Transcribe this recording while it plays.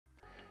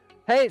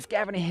Hey, it's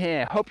Gavin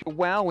here. Hope you're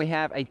well. We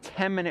have a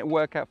 10-minute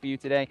workout for you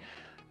today.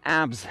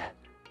 Abs,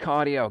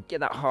 cardio, get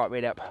that heart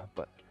rate up,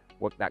 but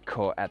work that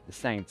core at the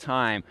same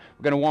time.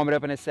 We're gonna warm it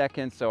up in a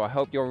second, so I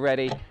hope you're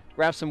ready.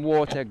 Grab some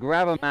water,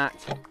 grab a mat,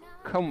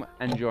 come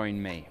and join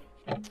me.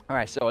 All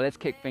right, so let's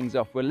kick things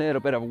off with a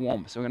little bit of a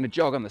warm. So we're gonna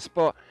jog on the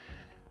spot,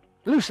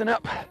 loosen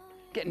up,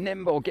 get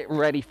nimble, get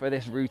ready for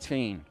this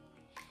routine.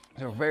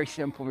 So a very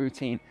simple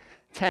routine.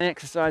 10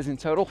 exercises in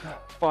total,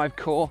 5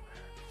 core,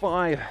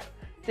 5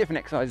 different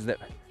exercises that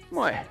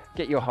might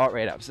get your heart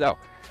rate up. So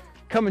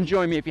come and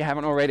join me if you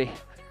haven't already.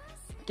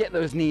 Get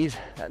those knees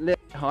a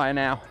little bit higher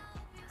now.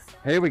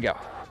 Here we go.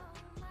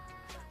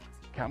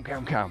 Come,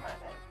 come, come.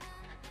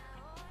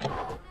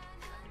 All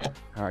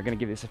right, gonna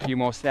give this a few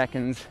more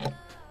seconds.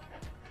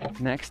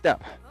 Next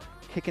up,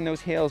 kicking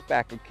those heels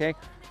back, okay?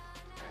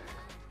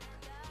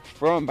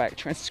 Front back,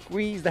 try and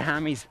squeeze the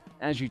hammies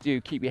as you do.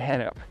 Keep your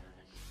head up.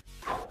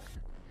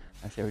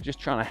 I say we're just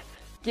trying to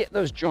get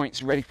those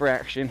joints ready for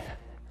action.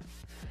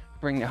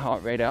 Bring the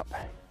heart rate up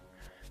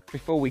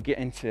before we get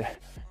into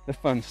the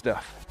fun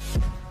stuff.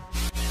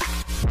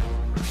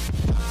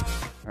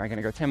 All right,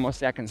 gonna go 10 more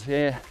seconds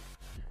here.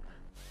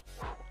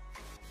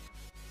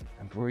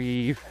 And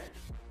breathe.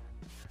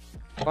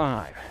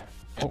 5,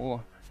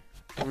 4,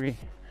 3,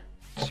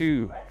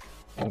 2,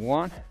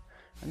 1.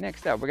 And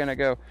next up, we're gonna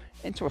go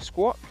into a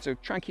squat. So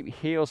try and keep your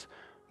heels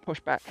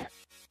pushed back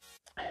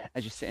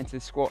as you sit into the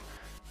squat.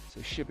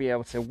 So you should be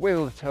able to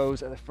wiggle the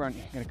toes at the front.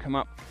 You're gonna come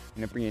up,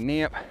 you're gonna bring your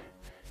knee up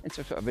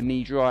into sort of a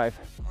knee drive.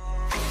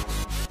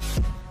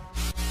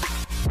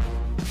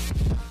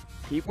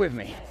 Keep with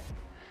me.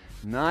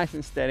 Nice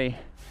and steady.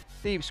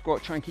 Deep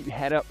squat, try and keep your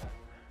head up.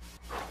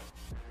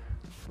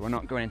 So we're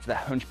not going into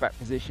that hunchback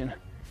position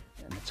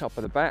in the top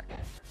of the back.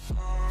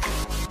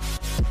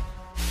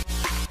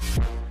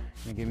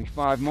 Gonna give me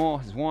 5 more.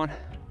 This is 1,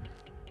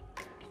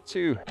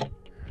 2,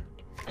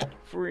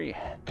 3,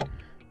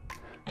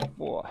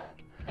 4,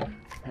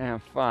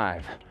 and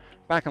 5.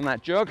 Back on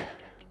that jog.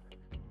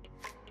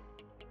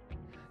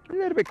 A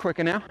little bit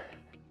quicker now.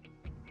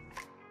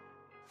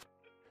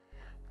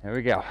 There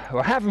we go.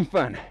 We're having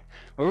fun.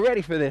 We're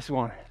ready for this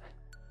one.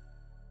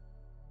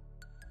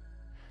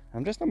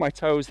 I'm just on my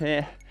toes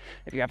here.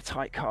 If you have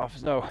tight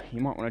calves though,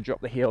 you might want to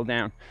drop the heel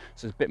down.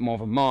 So it's a bit more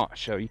of a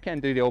march. So you can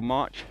do the old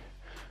march.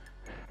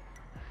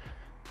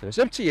 So it's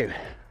up to you.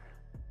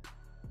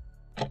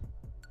 All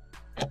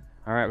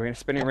right, we're gonna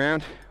spin it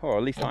around, or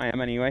at least I am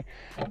anyway.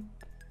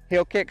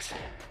 Heel kicks,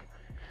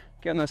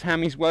 getting those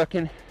hammies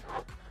working.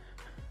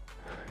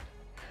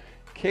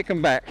 Kick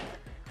them back.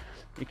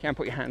 You can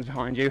put your hands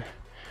behind you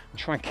and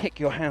try and kick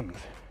your hands.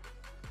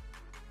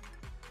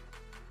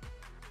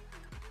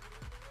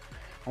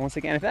 And once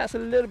again, if that's a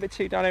little bit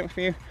too dynamic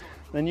for you,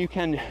 then you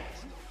can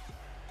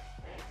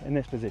in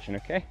this position,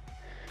 okay?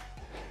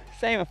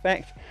 Same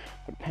effect,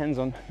 but depends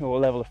on your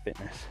level of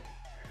fitness.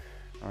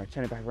 All right,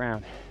 turn it back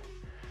around.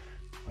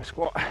 A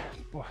squat,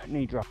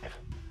 knee drive.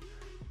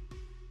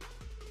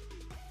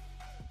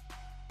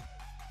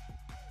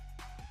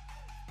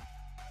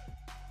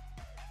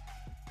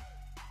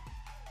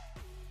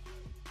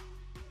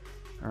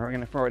 All right, we're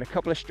gonna throw in a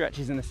couple of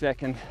stretches in a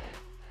second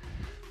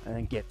and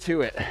then get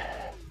to it.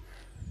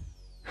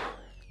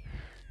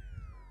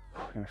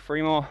 Gonna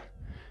 3 more.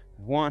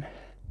 1,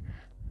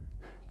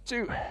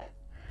 2,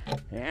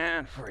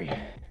 and 3.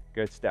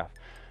 Good stuff.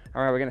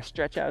 All right, we're gonna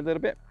stretch out a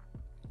little bit.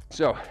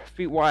 So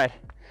feet wide,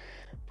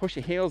 push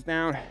your heels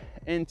down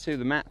into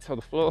the mat or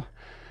the floor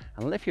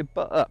and lift your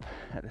butt up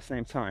at the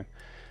same time.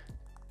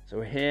 So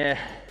we're here,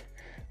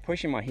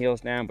 pushing my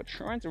heels down, but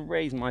trying to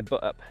raise my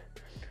butt up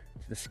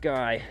to the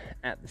sky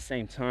at the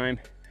same time.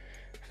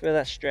 Feel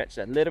that stretch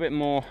that little bit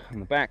more on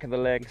the back of the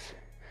legs,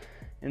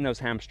 in those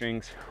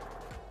hamstrings.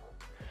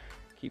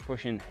 Keep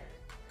pushing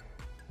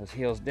those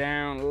heels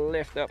down,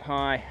 lift up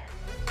high.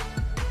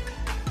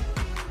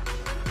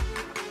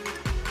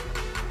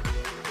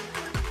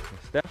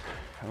 Good stuff.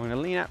 I'm going to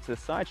lean out to the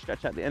side,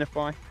 stretch out the inner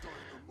thigh.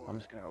 I'm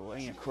just going to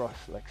lean across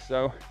like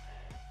so.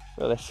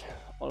 Feel this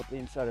all up the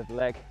inside of the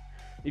leg.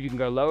 If you can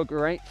go lower,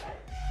 great.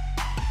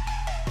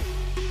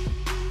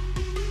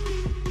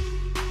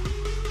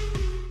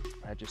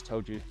 I just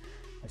told you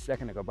a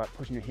second ago about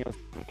pushing your heels.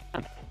 You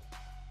can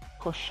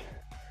push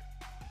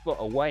foot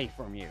away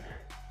from you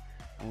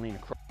and lean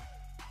across.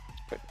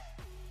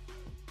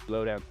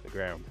 Low down to the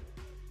ground.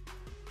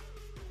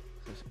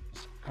 So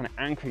it's kind of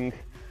anchoring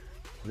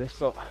this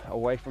foot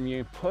away from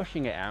you,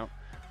 pushing it out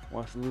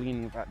whilst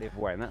leaning back the other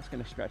way, and that's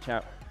going to stretch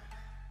out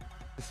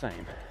the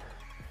same.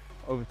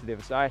 Over to the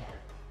other side,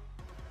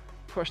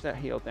 push that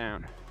heel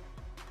down,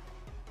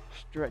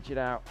 stretch it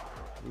out,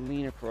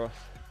 lean across.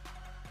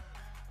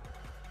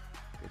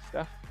 Good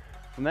stuff.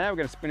 From there, we're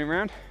going to spin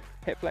around,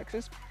 hip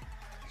flexors.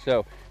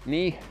 So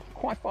knee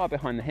quite far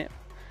behind the hip.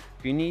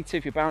 If you need to,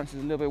 if your balance is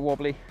a little bit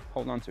wobbly,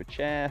 hold on to a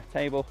chair,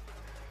 table,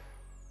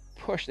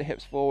 push the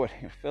hips forward.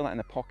 You'll feel that in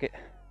the pocket.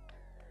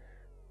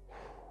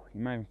 You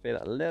may even feel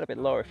it a little bit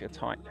lower if you're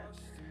tight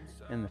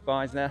in the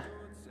thighs there.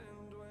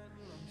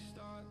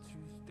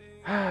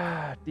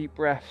 Deep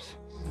breaths.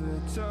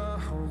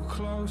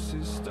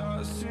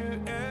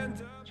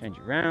 Change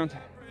it around.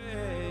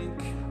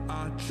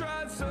 I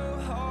tried so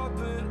hard,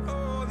 but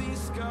all these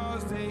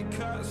scars, they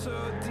cut so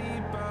deep,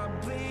 I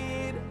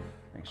bleed.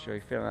 Make sure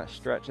you feel that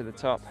stretch at the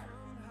top,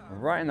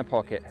 right in the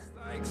pocket.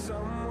 Like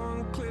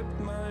someone clipped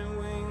my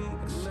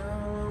wings.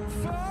 Now I'm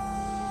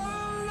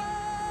falling.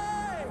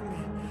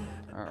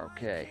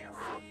 Okay.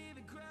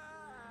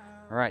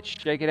 All right,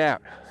 shake it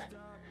out.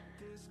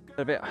 A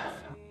little bit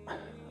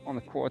on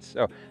the quads.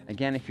 So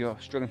again, if you're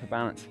struggling for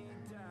balance,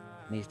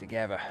 knees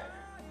together,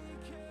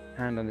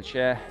 hand on the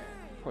chair,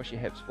 push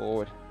your hips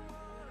forward.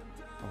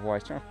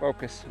 Otherwise, try to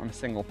focus on a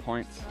single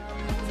point.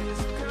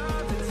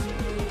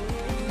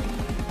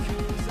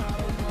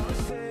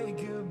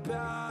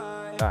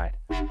 Side.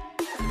 So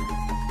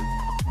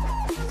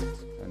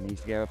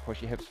knees together,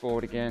 push your hips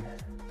forward again.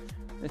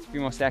 Just a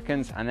few more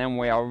seconds, and then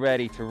we are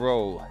ready to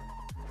roll.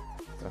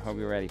 So I hope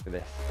you're ready for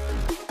this.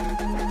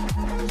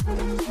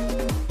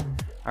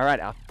 All right,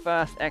 our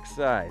first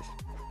exercise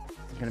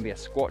is going to be a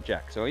squat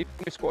jack. So if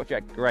you do squat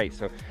jack, great.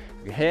 So if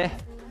you're here,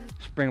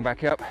 spring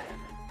back up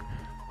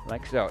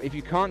like so. If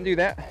you can't do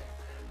that,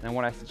 then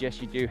what I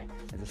suggest you do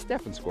is a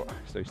step and squat.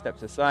 So you step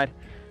to the side,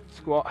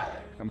 squat,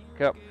 come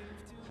back up,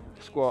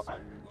 squat,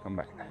 come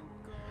back.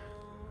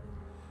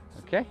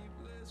 Okay,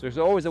 so there's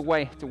always a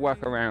way to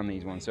work around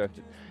these ones. So if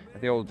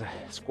the old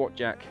squat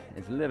jack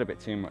is a little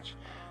bit too much.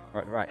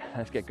 Right,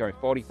 let's get going.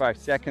 45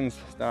 seconds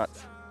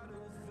starts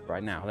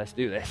right now. Let's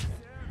do this.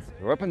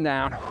 Go up and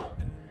down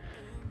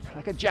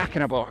like a jack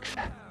in a box.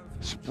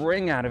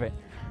 Spring out of it.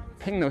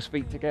 Ping those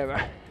feet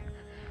together.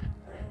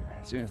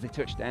 As soon as they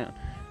touch down,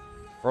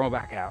 throw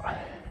back out.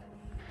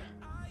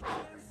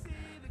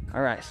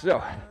 All right,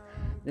 so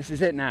this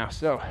is it now.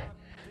 So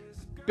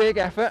big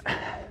effort.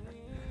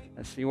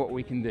 Let's see what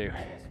we can do.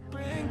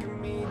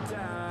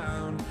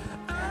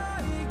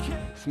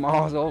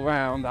 Smiles all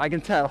around, I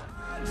can tell.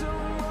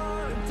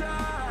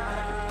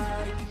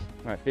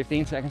 All right,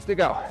 15 seconds to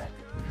go.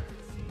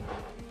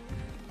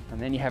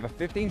 And then you have a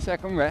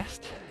 15-second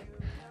rest.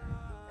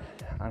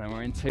 And then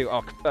we're into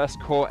our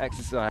first core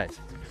exercise.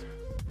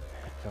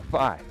 So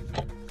 5,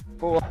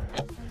 4,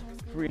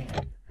 3,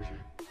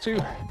 2,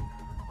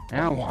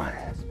 and 1.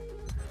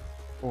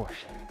 Push. All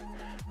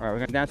right, we're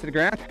going down to the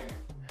ground.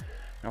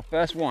 Now,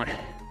 first one. I'm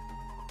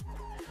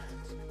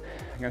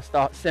going to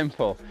start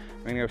simple.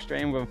 We're going to go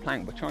straight in with a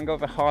plank, but try and go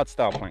with a hard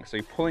style plank. So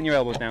you're pulling your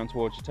elbows down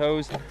towards your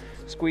toes,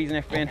 squeezing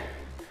everything,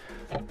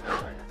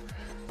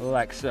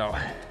 like so.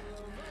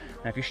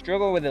 Now, if you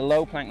struggle with a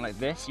low plank like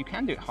this, you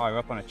can do it higher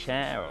up on a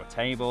chair or a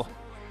table,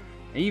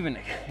 even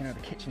the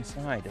kitchen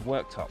side, the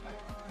worktop.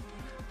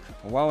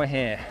 But while we're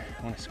here,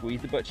 I want to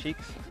squeeze the butt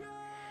cheeks,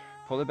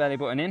 pull the belly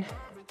button in,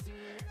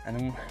 and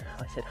then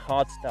I said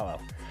hard style.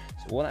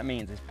 So what that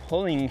means is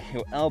pulling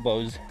your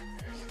elbows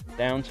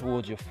down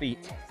towards your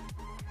feet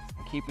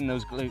and keeping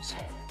those glutes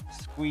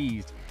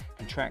squeezed,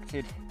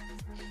 contracted.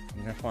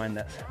 You're going to find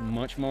that's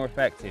much more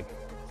effective.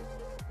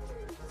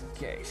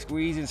 Okay,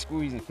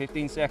 squeezing,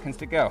 15 seconds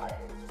to go.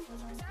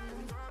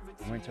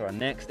 We're into our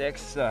next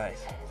exercise.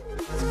 All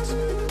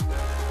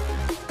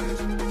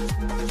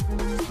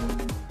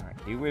right,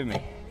 keep with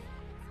me.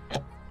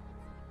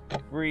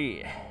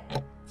 3,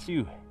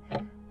 2,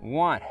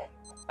 1,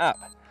 up.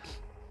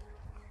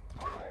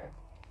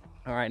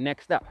 All right,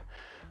 next up,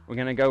 we're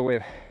gonna go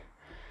with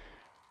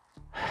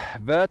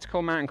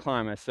vertical mountain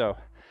climbers. So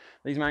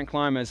these mountain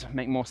climbers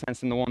make more sense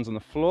than the ones on the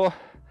floor.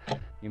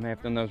 You may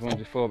have done those ones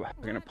before, but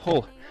we're gonna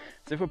pull.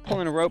 So if we're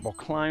pulling a rope or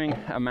climbing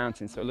a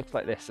mountain, so it looks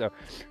like this. So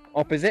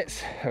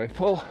opposites, so we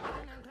pull,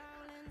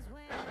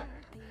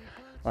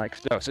 like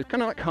so. So it's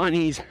kind of like high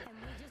knees,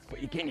 but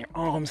you're getting your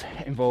arms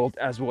involved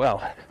as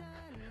well.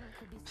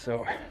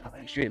 So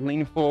make sure you're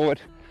leaning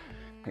forward,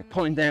 you're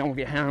pulling down with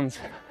your hands.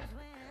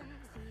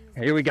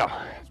 Here we go,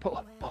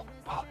 pull, pull,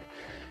 pull.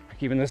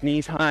 Keeping those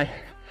knees high.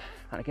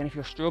 And again, if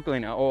you're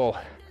struggling at all,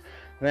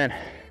 then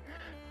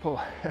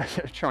pull.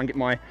 Try and get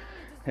my,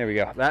 here we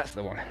go, that's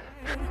the one.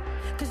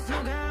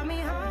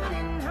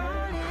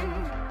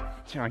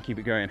 Try and keep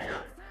it going.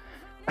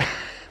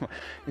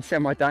 Instead,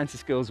 my dancing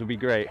skills would be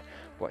great,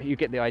 but you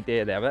get the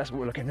idea there. But that's what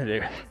we're looking to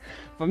do.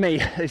 For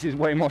me, this is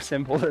way more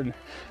simple than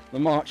the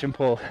march and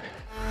pull.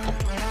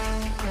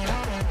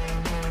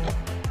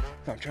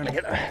 So I'm trying to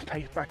get the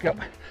pace back up.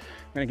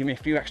 I'm going to give me a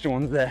few extra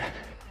ones there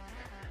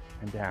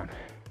and down.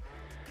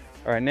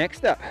 All right,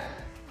 next up,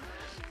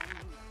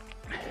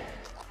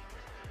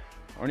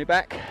 on your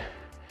back,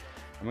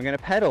 and we're going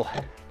to pedal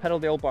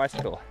the old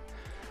bicycle.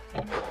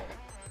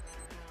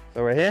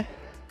 So we're here,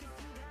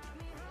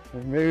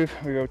 we move,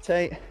 we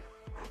rotate,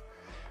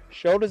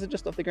 shoulders are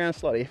just off the ground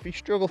slightly. If you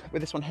struggle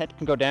with this one, head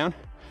can go down,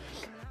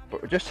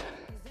 but we're just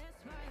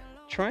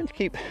trying to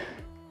keep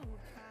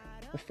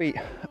the feet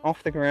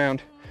off the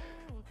ground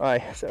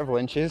by several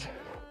inches.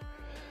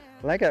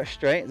 Leg out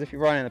straight as if you're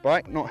riding the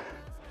bike, not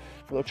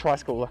a little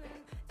tricycle look.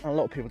 A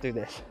lot of people do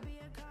this. So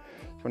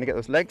you want to get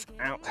those legs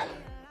out,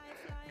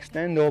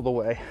 extend all the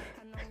way,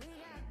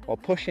 while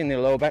pushing the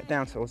lower back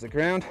down towards the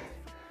ground.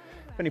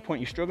 If at any point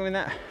you're struggling with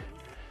that,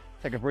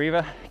 take a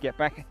breather, get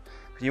back,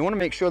 because So you want to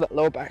make sure that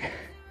lower back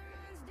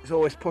is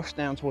always pushed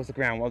down towards the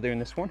ground while doing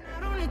this one.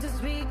 A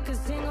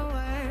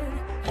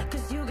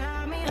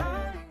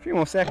few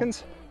more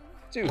seconds.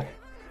 2,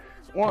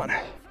 1,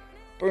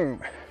 boom.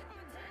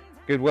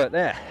 Good work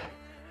there.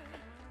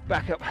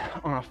 Back up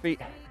on our feet.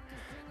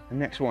 The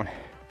next one.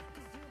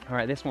 All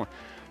right, this one,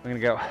 we're gonna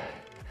go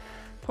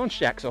punch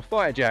jacks or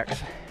fire jacks.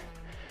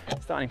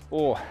 Starting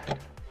 4,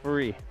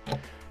 3,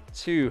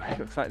 2,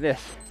 looks like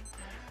this.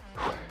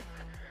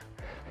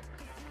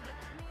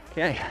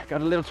 Okay,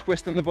 got a little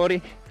twist on the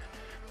body.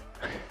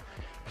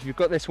 If you've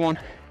got this one,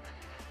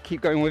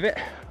 keep going with it.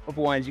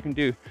 Otherwise, you can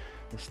do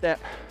the step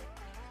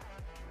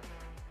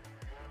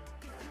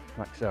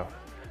like so.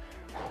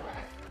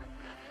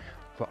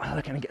 But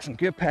I'm gonna get some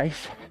good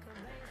pace.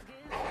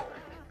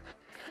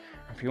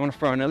 If you want to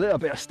throw in a little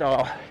bit of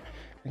style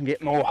and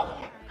get more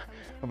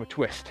of a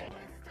twist,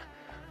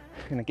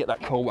 gonna get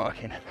that core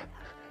working.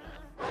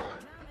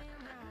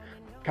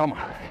 Come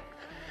on,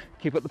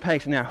 keep up the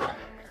pace now.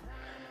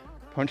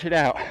 Punch it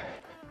out.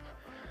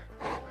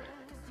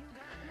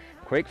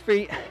 Quick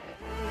feet.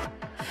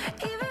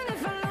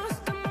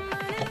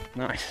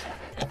 Nice.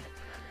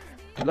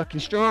 Looking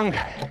strong.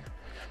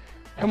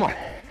 Come on.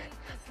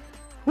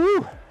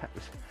 Woo! That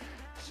was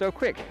so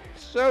quick,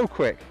 so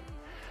quick.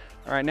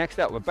 All right, next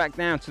up, we're back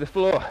down to the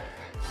floor.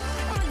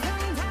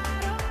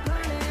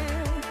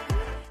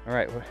 All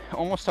right, we're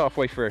almost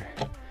halfway through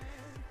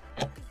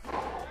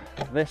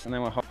this, and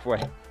then we're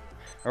halfway.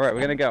 All right,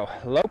 we're gonna go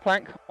low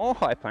plank or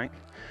high plank.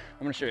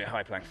 I'm gonna show you a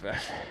high plank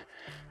first.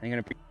 And you're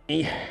gonna bring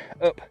your knee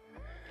up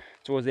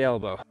towards the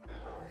elbow.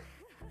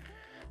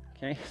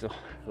 Okay, so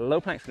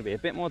low plank's gonna be a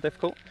bit more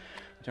difficult,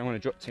 which I'm gonna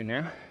drop to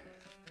now.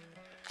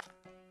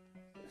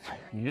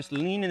 You just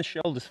lean in the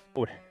shoulders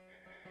forward,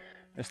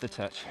 just a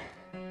touch.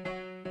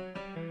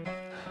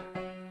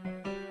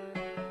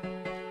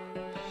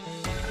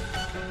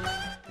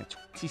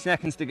 20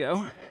 seconds to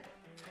go.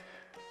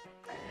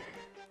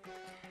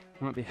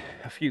 Might be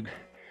a few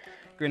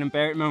grin and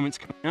bear it moments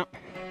coming up.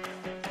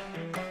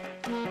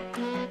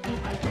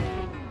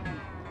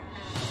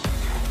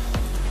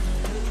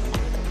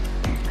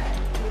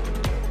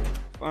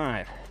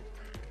 5,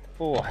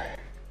 4,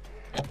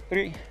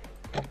 3,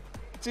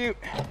 2,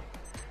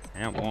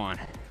 and 1.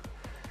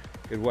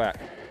 Good work.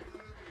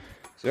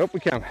 So up we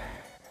come.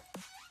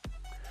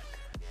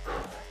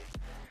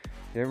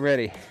 Get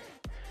ready.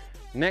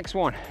 Next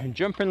one,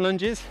 jumping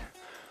lunges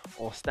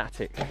or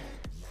static.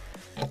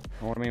 And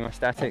what I mean by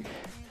static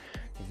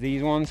is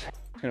these ones.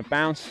 It's gonna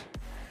bounce,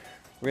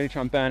 really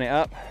try and burn it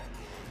up.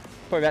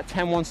 Probably about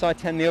 10 one side,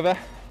 10 the other.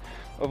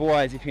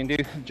 Otherwise, if you can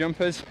do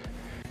jumpers,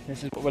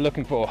 this is what we're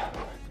looking for.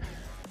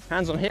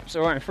 Hands on hips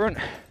or right in front.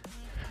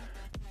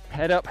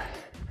 Head up,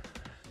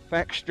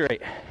 back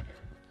straight.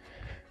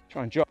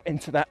 Try and drop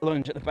into that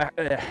lunge at the back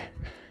there.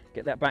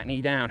 Get that back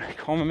knee down.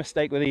 Common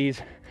mistake with these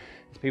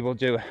is people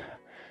do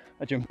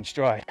a jumping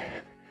stride.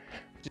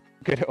 Just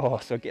good at all,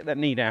 so get that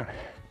knee down.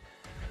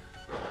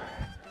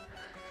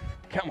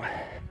 Come on.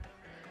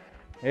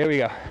 Here we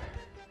go.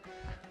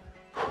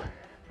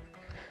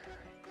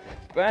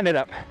 Burn it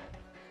up.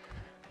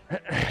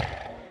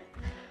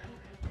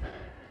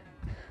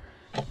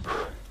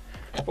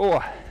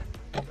 4,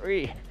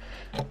 3,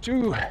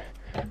 2,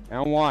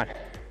 and 1.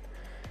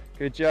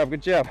 Good job,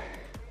 good job.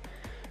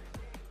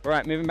 All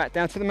right, moving back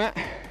down to the mat.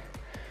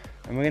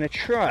 And we're gonna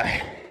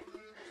try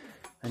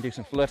and do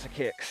some flutter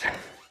kicks.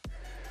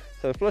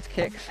 So the flutter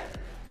kicks,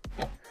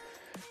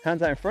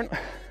 hands out in front,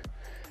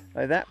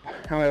 like that.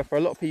 However, for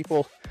a lot of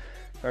people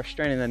who are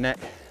straining their neck,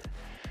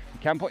 you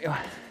can put your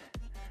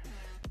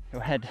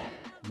head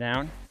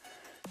down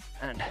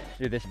and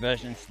do this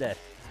version instead.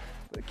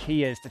 But the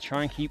key is to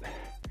try and keep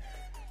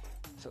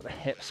sort of the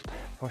hips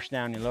pushed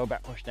down, your lower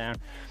back pushed down.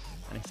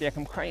 And you see I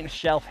can create a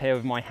shelf here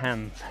with my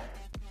hands.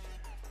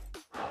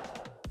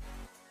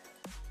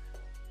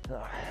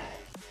 So,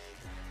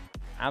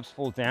 abs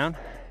fall down.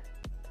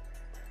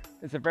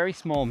 It's a very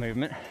small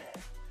movement.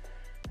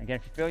 Again,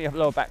 if you feel your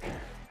lower back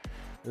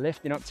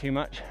lifting up too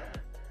much,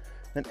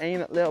 then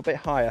aim a little bit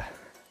higher.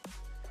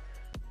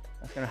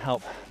 That's going to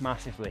help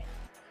massively.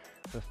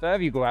 So the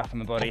further you go out from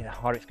the body, the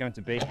harder it's going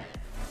to be.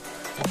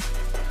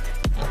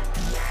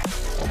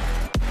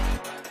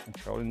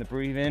 Controlling the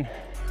breathing.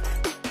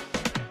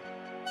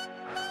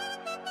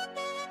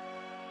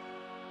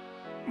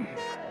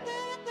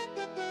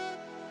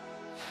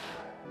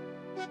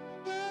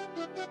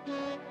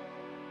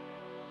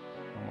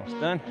 Almost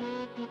done.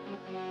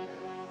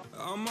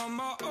 I'm on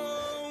my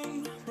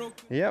own.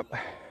 Yep.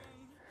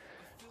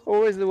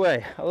 Always the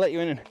way. I'll let you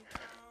in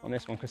on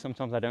this one because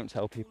sometimes I don't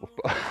tell people.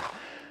 But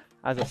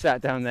as I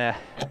sat down there,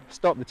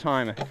 stop the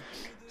timer.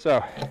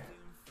 So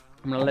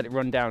I'm going to let it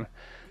run down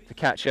to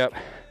catch up.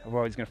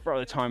 Otherwise, he's going to throw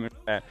the timer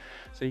there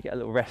so you get a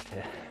little rest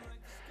here.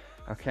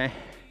 Okay,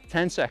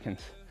 10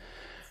 seconds.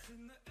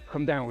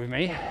 Come down with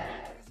me.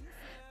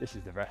 This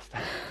is the rest.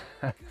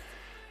 All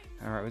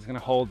right, we're just going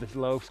to hold this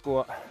low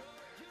squat.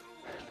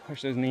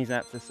 Push those knees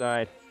out to the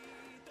side.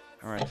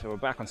 All right, so we're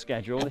back on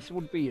schedule. This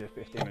would be the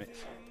 15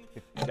 minutes.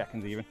 50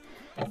 seconds even,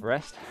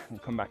 rest,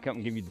 and come back up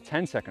and give you the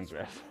 10 seconds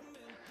rest.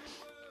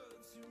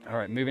 All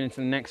right, moving into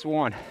the next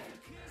one.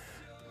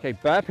 Okay,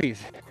 burpees.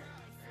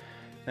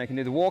 Now you can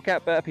do the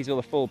walkout burpees or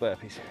the full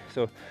burpees.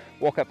 So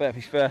walkout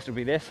burpees first will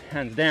be this,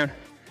 hands down,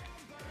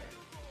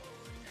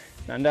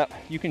 stand up.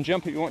 You can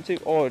jump if you want to,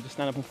 or just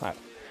stand up and clap.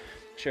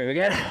 Show you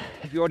again.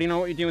 If you already know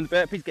what you're doing with the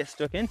burpees, get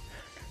stuck in.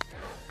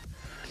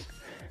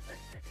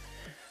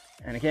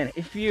 And again,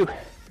 if you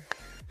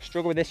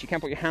struggle with this, you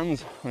can put your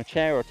hands on a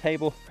chair or a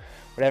table,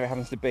 whatever it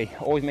happens to be.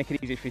 Always make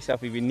it easy for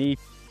yourself if you need,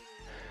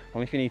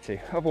 or if you need to.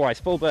 Otherwise,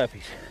 full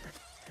burpees,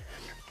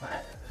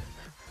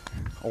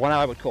 or what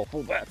I would call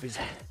full burpees.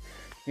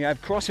 You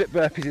have CrossFit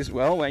burpees as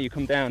well, where you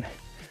come down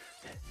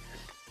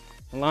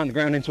and line the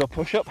ground into a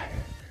push-up.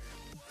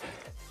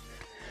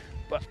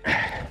 But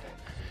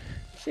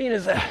seeing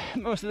as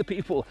most of the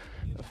people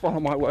that follow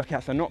my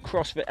workouts are not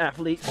CrossFit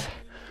athletes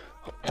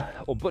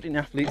or budding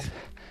athletes,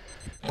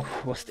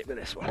 we'll stick with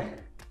this one.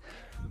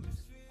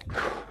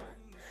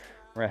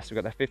 Rest, we've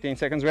got that 15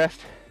 seconds rest.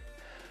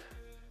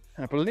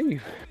 And I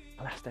believe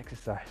last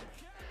exercise.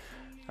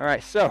 All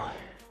right, so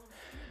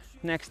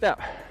next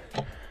up,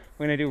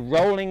 we're gonna do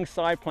rolling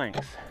side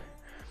planks.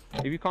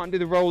 If you can't do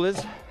the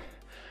rollers,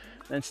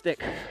 then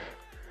stick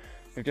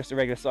with just a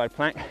regular side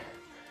plank.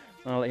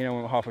 And I'll let you know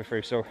when we're halfway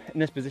through. So in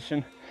this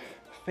position,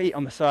 feet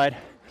on the side,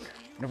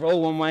 I'm gonna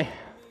roll one way,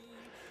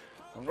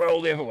 and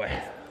roll the other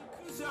way.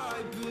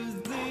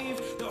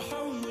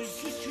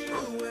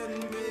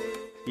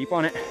 Keep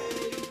on it.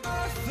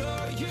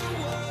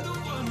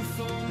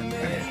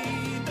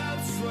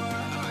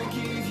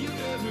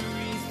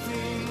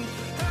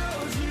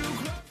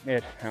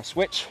 Good. Now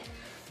switch.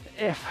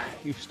 If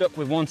you've stuck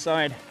with one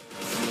side,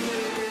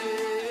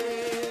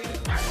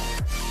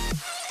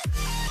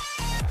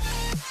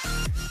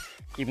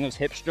 keeping those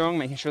hips strong,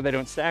 making sure they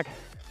don't sag.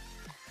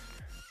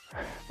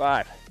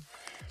 5,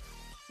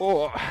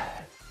 4,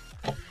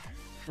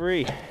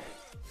 3,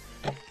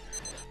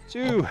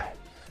 2,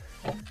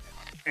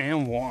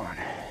 and 1.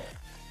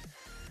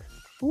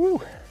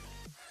 Woo.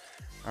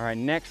 All right,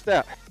 next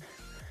up,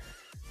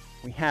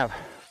 we have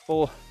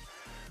full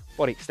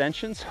body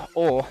extensions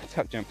or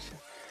tuck jumps.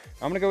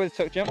 I'm gonna go with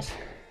the tuck jumps.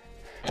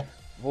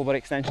 Full body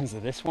extensions are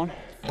this one.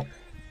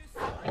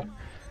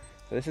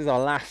 So this is our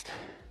last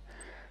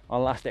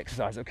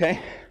exercise,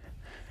 okay?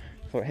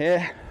 So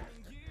here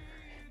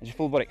is your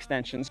full body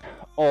extensions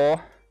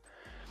or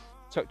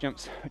tuck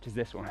jumps, which is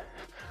this one.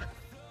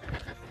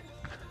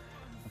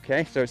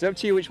 Okay, so it's up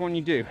to you which one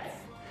you do.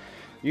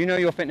 You know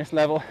your fitness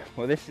level.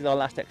 Well, this is our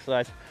last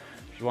exercise,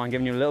 which is why I'm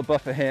giving you a little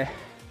buffer here.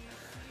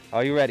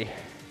 Are you ready?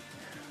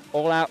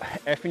 All out,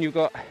 everything you've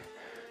got.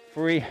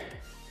 3,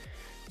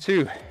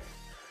 2,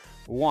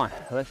 1.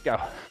 Let's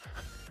go.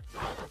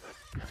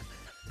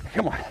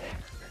 Come on.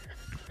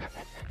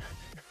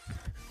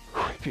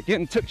 If you're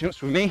doing tuck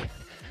jumps with me,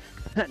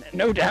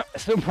 no doubt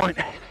at some point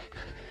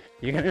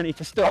you're going to need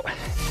to stop.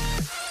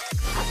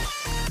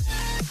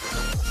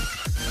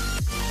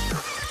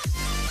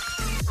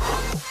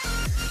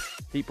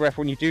 Deep breath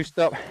when you do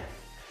stop.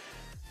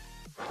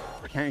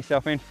 Count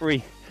yourself in.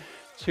 3,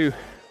 2,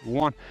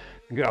 1,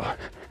 go.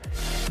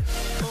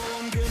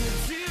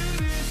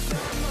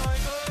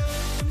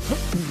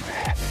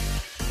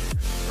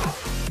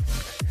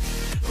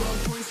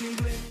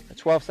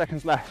 12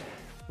 seconds left.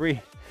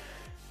 3,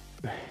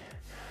 2,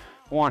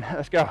 1,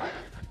 let's go.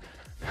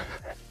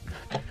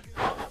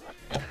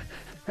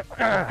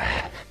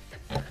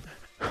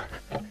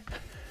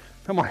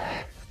 Come on.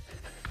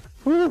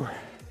 Woo.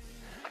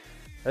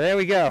 There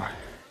we go.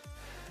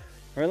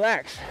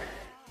 Relax.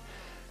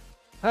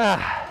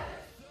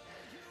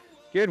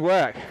 Good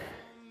work.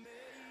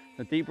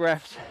 The deep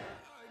breaths.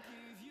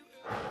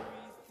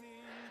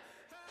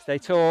 Stay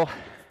tall.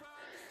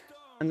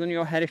 Hands on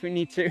your head if you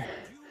need to.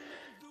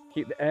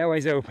 Keep the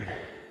airways open.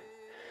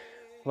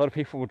 A lot of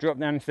people will drop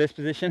down into this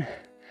position,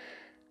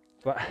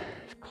 but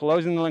it's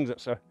closing the lungs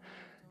up, so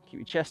keep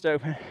your chest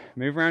open.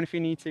 Move around if you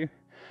need to.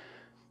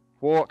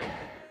 Walk.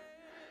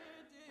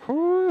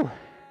 Whew.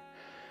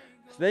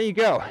 So there you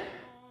go.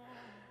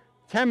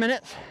 10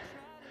 minutes,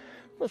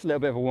 plus a little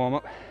bit of a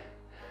warm-up,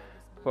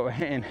 but we're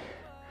hitting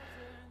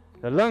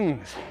the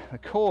lungs, the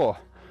core,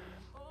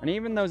 and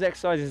even those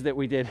exercises that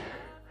we did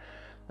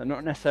that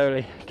not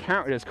necessarily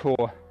counted as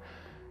core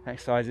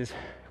exercises,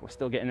 we're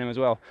still getting them as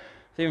well.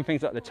 So even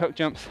things like the tuck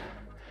jumps,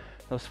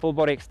 those full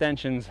body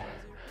extensions,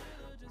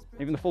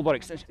 even the full body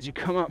extensions, as you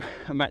come up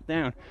and back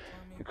down,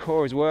 your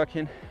core is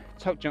working.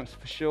 Tuck jumps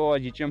for sure,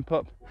 as you jump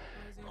up,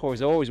 core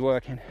is always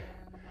working.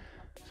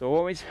 So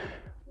always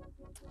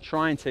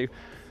trying to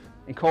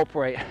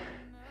incorporate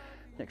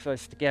the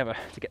exercises together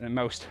to get the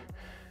most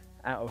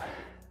out of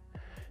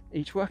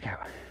each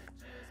workout.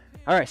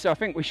 All right, so I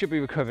think we should be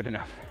recovered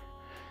enough.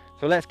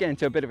 So let's get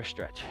into a bit of a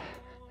stretch.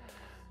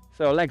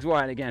 So legs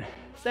wide again,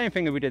 same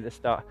thing that we did at the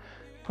start,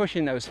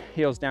 pushing those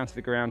heels down to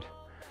the ground.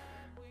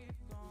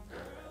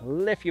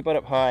 Lift your butt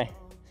up high.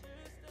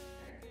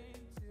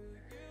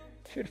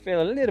 Should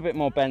feel a little bit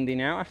more bendy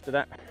now after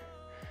that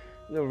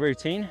little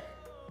routine.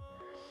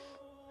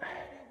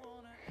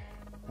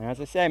 And as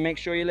I say, make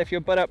sure you lift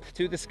your butt up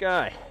to the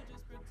sky.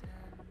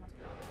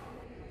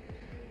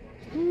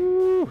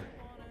 Woo.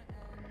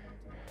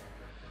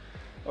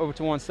 Over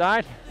to one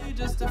side.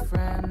 Just a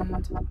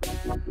friend.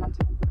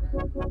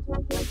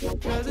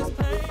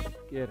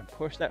 Good, and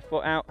push that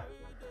foot out.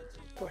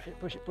 Push it,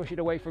 push it, push it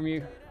away from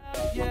you.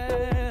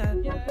 Yeah,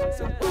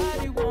 so why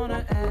do you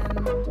wanna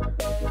end?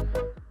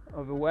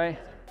 Other way.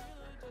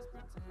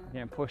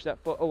 Again, push that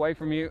foot away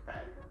from you.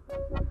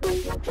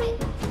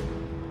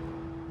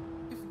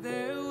 If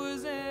there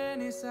was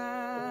any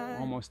sign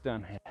Almost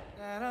done here.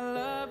 that our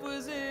love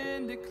was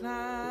in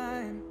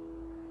decline,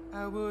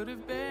 I would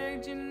have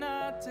begged you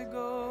not to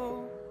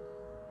go.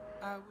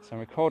 So I'm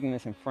recording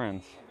this in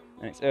France,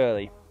 and it's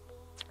early,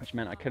 which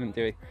meant I couldn't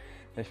do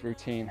this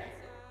routine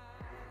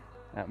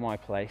at my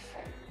place.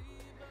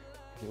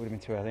 It would have been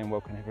too early and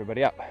woken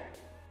everybody up.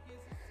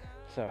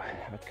 So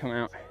I've had to come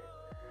out,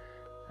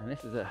 and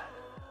this is a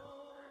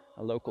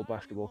local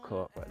basketball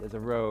court, but there's a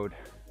road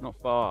not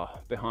far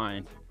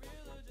behind,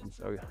 and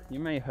so you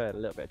may have heard a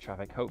little bit of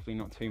traffic, hopefully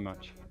not too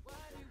much.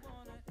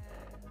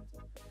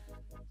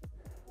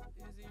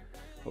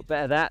 But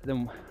better that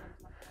than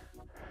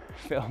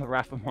feel the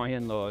wrath of my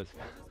in-laws.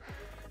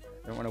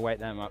 Don't want to wake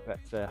them up at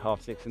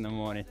 6:30 in the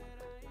morning.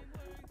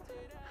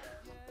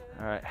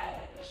 All right,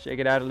 shake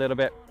it out a little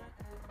bit,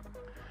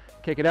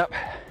 kick it up,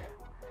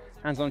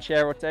 hands on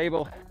chair or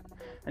table,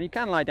 and you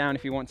can lie down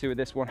if you want to with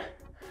this one,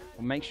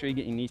 but make sure you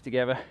get your knees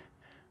together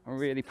and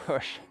really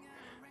push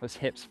those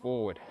hips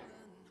forward.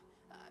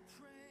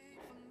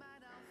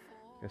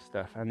 Good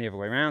stuff, and the other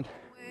way around.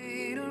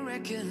 Way to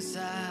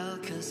reconcile,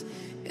 'cause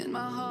in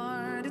my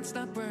heart it's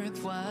not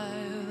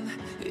worthwhile.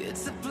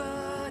 It's a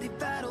bloody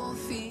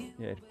battlefield.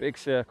 Yeah, big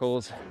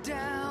circles.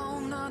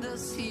 Down on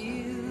this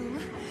hill.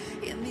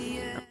 In the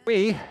end.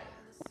 We,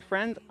 my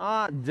friend,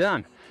 are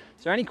done.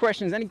 So any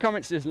questions, any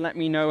comments, just let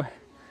me know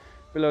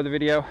below the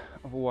video.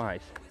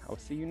 Otherwise, I'll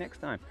see you next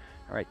time.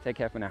 All right, take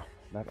care for now.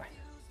 Bye-bye.